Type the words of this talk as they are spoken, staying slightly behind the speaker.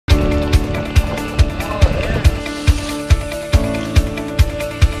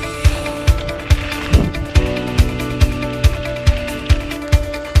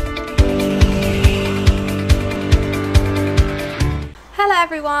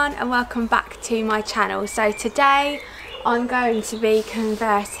everyone and welcome back to my channel. So today I'm going to be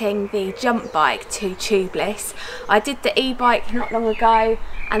converting the jump bike to tubeless. I did the e-bike not long ago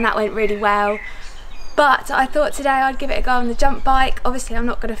and that went really well, but I thought today I'd give it a go on the jump bike. Obviously I'm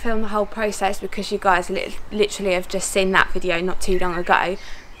not going to film the whole process because you guys literally have just seen that video not too long ago.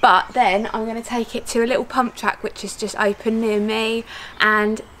 But then I'm going to take it to a little pump track which is just open near me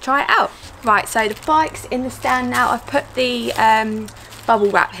and try it out. Right, so the bike's in the stand now. I've put the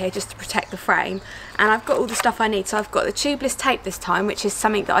bubble wrap here just to protect the frame, and I've got all the stuff I need. So I've got the tubeless tape this time, which is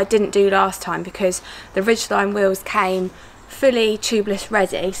something that I didn't do last time because the ridgeline wheels came fully tubeless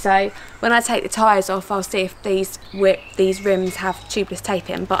ready. So when I take the tyres off, I'll see if these rims have tubeless tape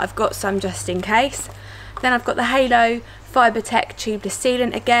in, but I've got some just in case. Then I've got the Halo Fibertech tubeless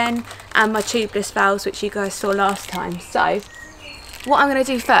sealant again, and my tubeless valves which you guys saw last time. So what I'm going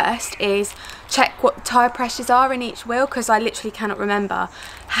to do first is check what the tyre pressures are in each wheel, because I literally cannot remember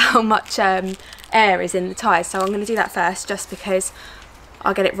how much air is in the tyres. So I'm going to do that first just because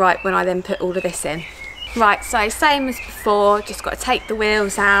I'll get it right when I then put all of this in. Right, so same as before, just got to take the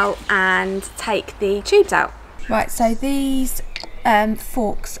wheels out and take the tubes out. Right, so these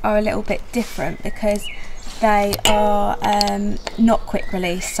forks are a little bit different because they are not quick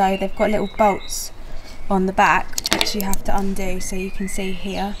release, so they've got little bolts on the back which you have to undo, so you can see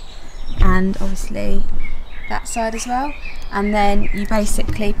here and obviously that side as well, and then you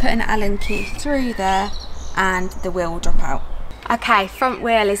basically put an Allen key through there and the wheel will drop out. Okay, front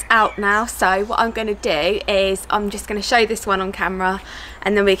wheel is out now, so what I'm going to do is I'm just going to show this one on camera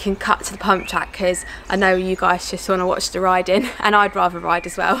and then we can cut to the pump track because I know you guys just want to watch the riding and I'd rather ride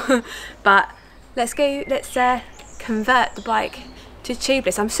as well. But let's go, let's convert the bike to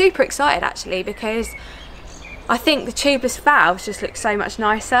tubeless. I'm super excited actually because I think the tubeless valves just look so much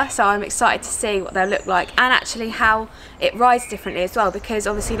nicer, so I'm excited to see what they'll look like and actually how it rides differently as well, because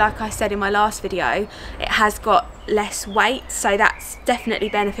obviously like I said in my last video it has got less weight, so that's definitely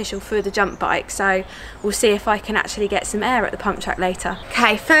beneficial for the jump bike. So we'll see if I can actually get some air at the pump track later.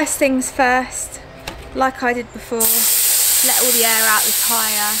 Okay, first things first, like I did before, let all the air out the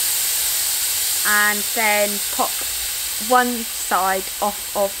tyre and then pop one side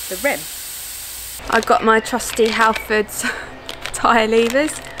off of the rim. I've got my trusty Halfords tyre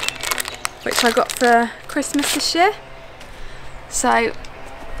levers which I got for Christmas this year, so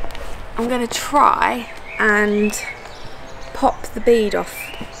I'm going to try and pop the bead off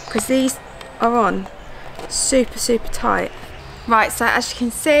because these are on super tight. Right, so as you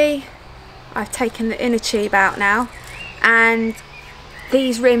can see I've taken the inner tube out now, and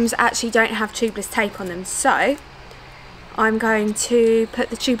these rims actually don't have tubeless tape on them, so I'm going to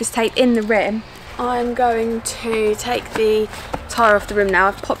put the tubeless tape in the rim. I'm going to take the tyre off the rim now.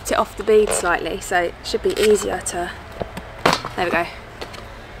 I've popped it off the bead slightly so it should be easier to, there we go,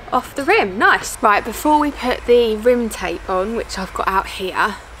 off the rim, nice. Right, before we put the rim tape on, which I've got out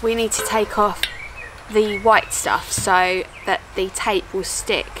here, we need to take off the white stuff so that the tape will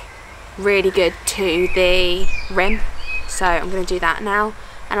stick really good to the rim. So I'm going to do that now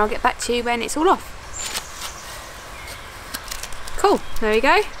and I'll get back to you when it's all off. Cool, there we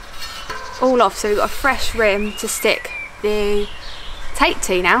go, all off. So we've got a fresh rim to stick the tape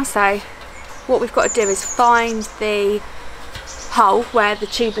to now. So what we've got to do is find the hole where the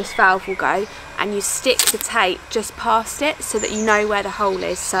tubeless valve will go and you stick the tape just past it so that you know where the hole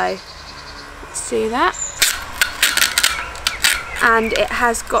is. So let's do that, and it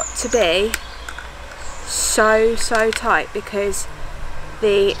has got to be so tight because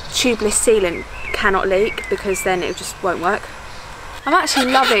the tubeless sealant cannot leak, because then it just won't work. I'm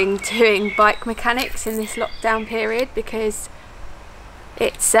actually loving doing bike mechanics in this lockdown period because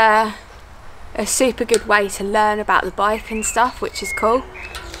it's a super good way to learn about the bike and stuff, which is cool.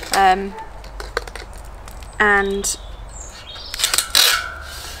 And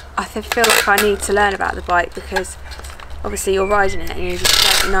I feel like I need to learn about the bike because obviously you're riding it and you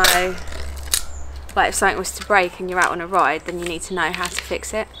just don't know, like if something was to break and you're out on a ride, then you need to know how to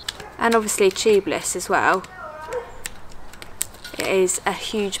fix it. And obviously tubeless as well, it is a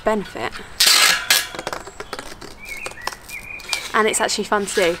huge benefit and it's actually fun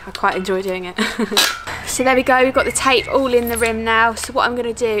to do. I quite enjoy doing it. So there we go, we've got the tape all in the rim now. So what I'm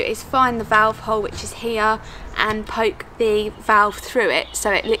going to do is find the valve hole which is here and poke the valve through it,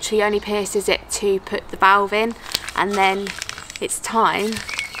 so it literally only pierces it to put the valve in, and then it's time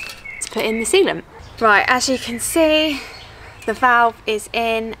to put in the sealant. Right, as you can see the valve is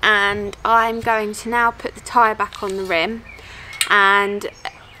in and I'm going to now put the tyre back on the rim, and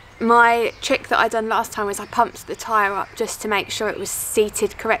my trick that I done last time was I pumped the tyre up just to make sure it was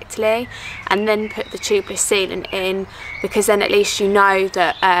seated correctly, and then put the tubeless sealant in, because then at least you know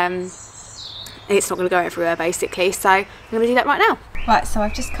that it's not going to go everywhere basically. So I'm going to do that right now. Right, so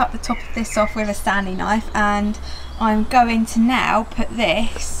I've just cut the top of this off with a Stanley knife, and I'm going to now put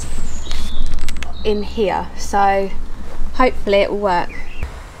this in here, so hopefully it will work.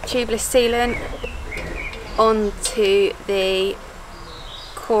 Tubeless sealant onto the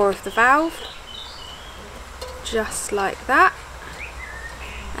core of the valve, just like that,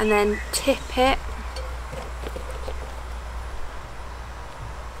 and then tip it,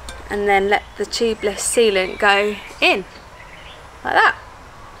 and then let the tubeless sealant go in like that.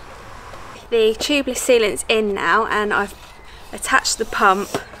 The tubeless sealant's in now, and I've attached the pump.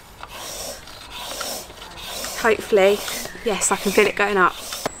 Hopefully, yes, I can feel it going up.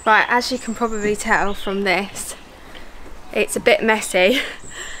 Right, as you can probably tell from this, it's a bit messy,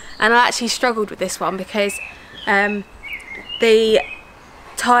 and I actually struggled with this one because the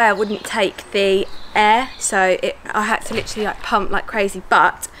tyre wouldn't take the air, so I had to literally like pump like crazy.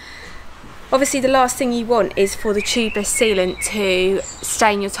 But obviously the last thing you want is for the tubeless sealant to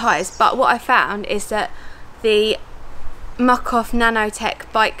stain your tyres. But what I found is that the Muck Off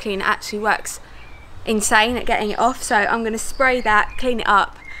Nanotech bike cleaner actually works insane at getting it off, so I'm going to spray that, clean it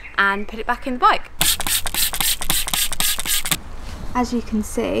up and put it back in the bike. As you can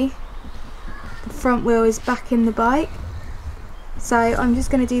see, the front wheel is back in the bike, so I'm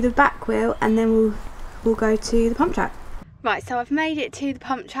just going to do the back wheel and then we'll go to the pump track. Right, so I've made it to the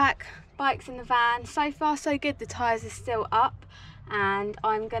pump track, bike's in the van. So far so good, the tyres are still up, and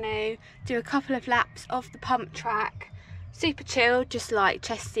I'm going to do a couple of laps of the pump track. Super chilled, just like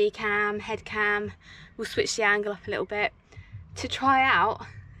chesty cam, head cam. We'll switch the angle up a little bit to try out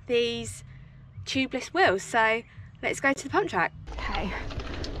these tubeless wheels. So let's go to the pump track. Okay,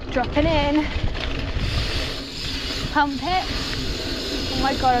 dropping in, pump it. Oh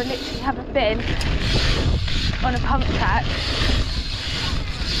my god, I literally haven't been on a pump track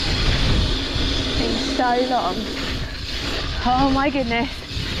in so long. Oh my goodness,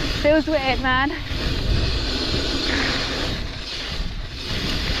 feels weird, man.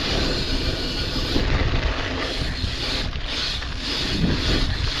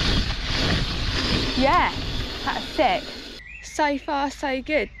 Yeah, that's sick. So far so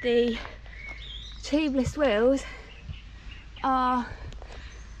good. The tubeless wheels are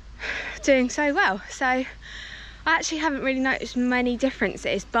doing so well. So I actually haven't really noticed many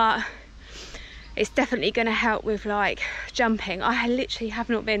differences, but it's definitely going to help with like jumping. I literally have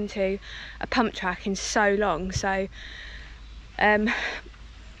not been to a pump track in so long, so I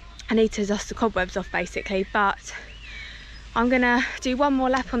need to dust the cobwebs off basically. But I'm gonna do one more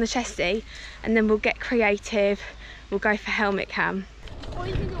lap on the chesty and then we'll get creative. We'll go for helmet cam.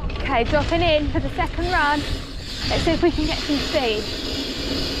 Okay, dropping in for the second run. Let's see if we can get some speed.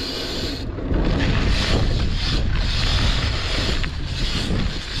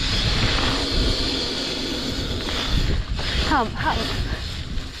 Hump, hump.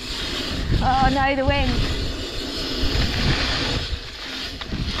 Oh no, the wind.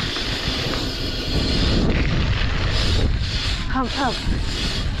 Hump, hump.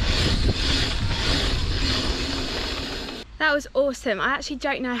 That was awesome. I actually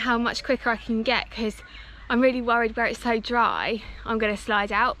don't know how much quicker I can get because I'm really worried where it's so dry I'm going to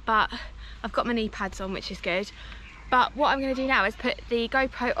slide out, but I've got my knee pads on, which is good. But what I'm going to do now is put the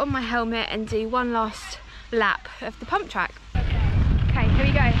GoPro on my helmet and do one last lap of the pump track. Okay, here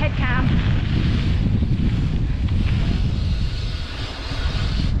we go, head cam.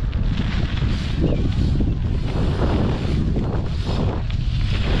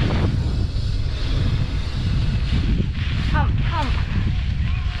 Pump, pump.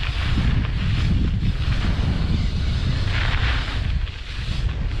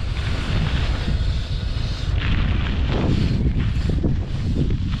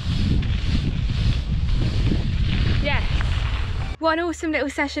 Yes. One awesome little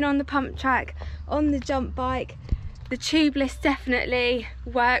session on the pump track, on the jump bike. The tubeless definitely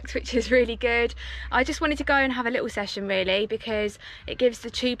worked, which is really good. I just wanted to go and have a little session really, because it gives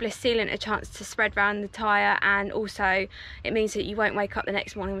the tubeless sealant a chance to spread around the tyre, and also it means that you won't wake up the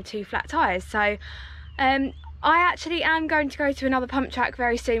next morning with two flat tyres. So I actually am going to go to another pump track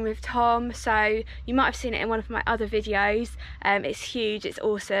very soon with Tom, so you might have seen it in one of my other videos. It's huge, it's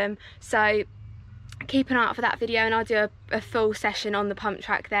awesome, so keep an eye out for that video and I'll do a full session on the pump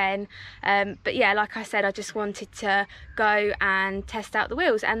track then. But yeah, like I said, I just wanted to go and test out the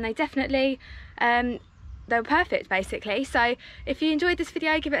wheels, and they definitely they were perfect basically. So if you enjoyed this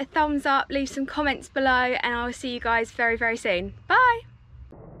video, give it a thumbs up, leave some comments below, and I'll see you guys very, very soon. Bye.